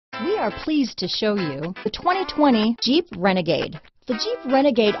We are pleased to show you the 2020 Jeep Renegade. The Jeep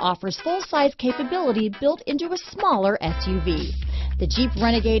Renegade offers full-size capability built into a smaller SUV. The Jeep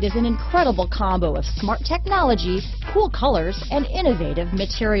Renegade is an incredible combo of smart technology, cool colors, and innovative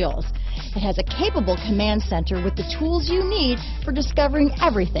materials. It has a capable command center with the tools you need for discovering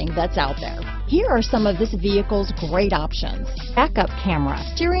everything that's out there. Here are some of this vehicle's great options: backup camera,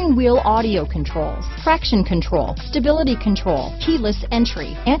 steering wheel audio controls, traction control, stability control, keyless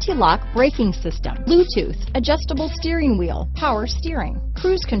entry, anti-lock braking system, Bluetooth, adjustable steering wheel, power steering,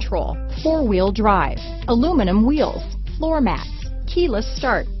 cruise control, four-wheel drive, aluminum wheels, floor mats, keyless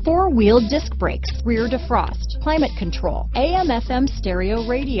start, four-wheel disc brakes, rear defrost, climate control, AM/FM stereo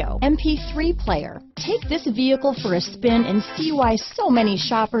radio, MP3 player. Take this vehicle for a spin and see why so many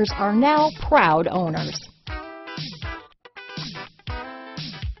shoppers are now proud owners.